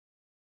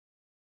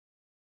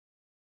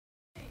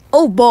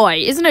Oh boy,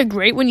 isn't it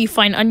great when you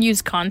find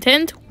unused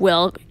content?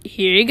 Well,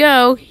 here you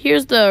go.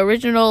 Here's the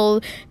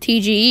original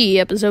TGE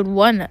episode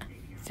 1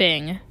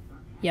 thing.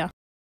 Yeah.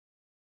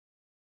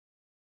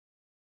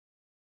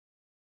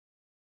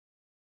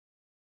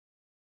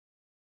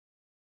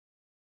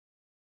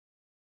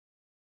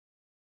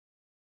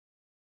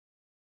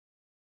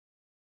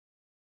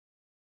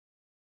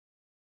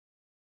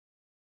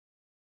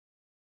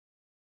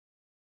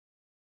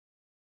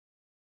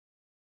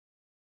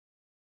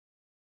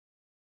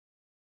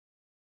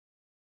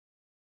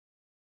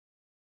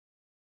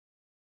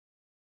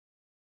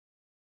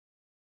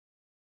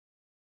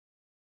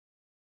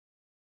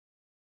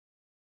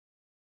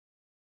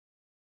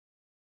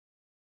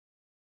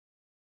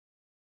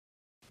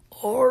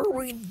 Are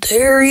we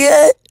there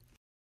yet?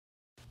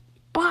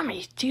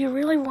 Bonnie, do you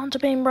really want to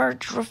be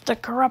merged with the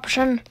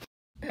corruption?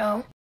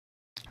 No.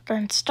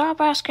 Then stop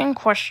asking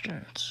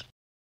questions.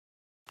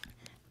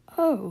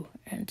 Oh,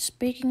 and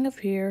speaking of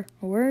here,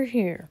 we're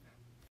here.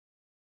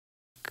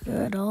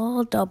 Good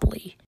old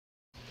doubly.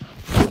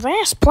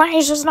 This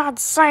place is not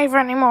safe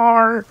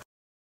anymore.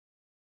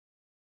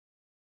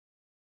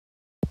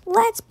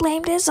 Let's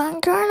blame this on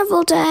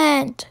Carnival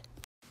Tent.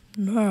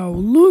 Now,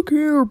 look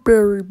here,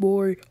 Berry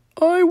Boy.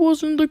 I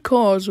wasn't the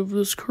cause of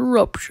this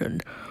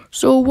corruption,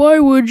 so why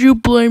would you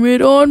blame it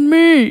on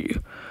me?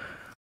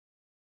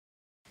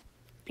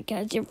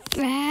 Because you're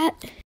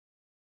fat?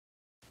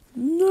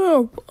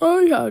 No,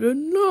 I had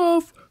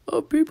enough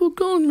of people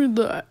calling me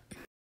that.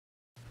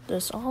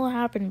 This all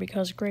happened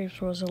because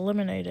Grapes was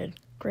eliminated.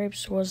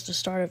 Grapes was the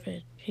start of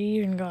it. He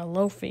even got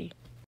Lofi.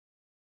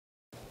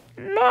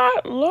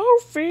 Not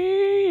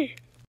Lofi!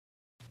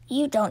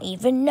 You don't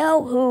even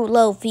know who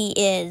Lofi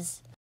is.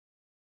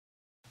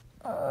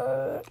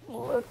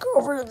 Look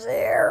over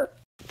there.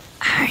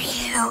 Are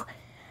you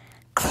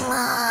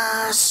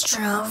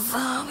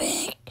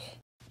claustrophobic?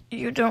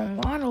 You don't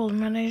want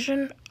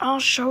elimination? I'll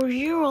show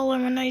you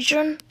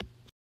elimination.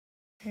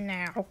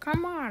 Now,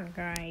 come on,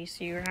 guys.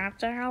 You have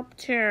to help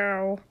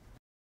too.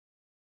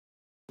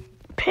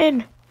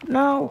 Pin,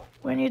 no.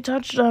 When you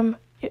touch them,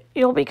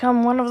 you'll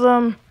become one of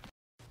them.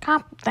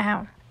 Calm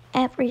down.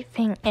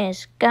 Everything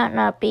is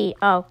gonna be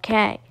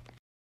okay.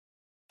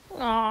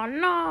 Oh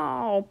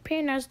no!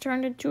 Pin has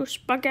turned into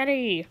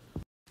spaghetti.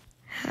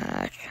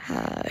 Hush,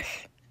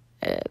 hush.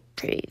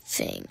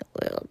 Everything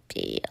will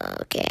be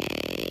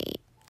okay.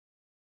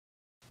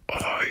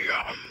 I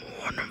am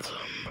one of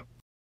them.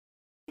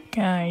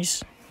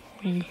 Guys,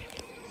 we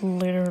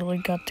literally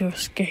got to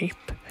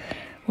escape.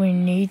 We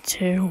need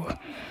to.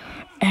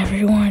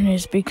 Everyone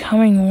is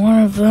becoming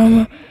one of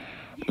them.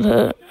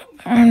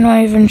 I'm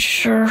not even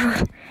sure.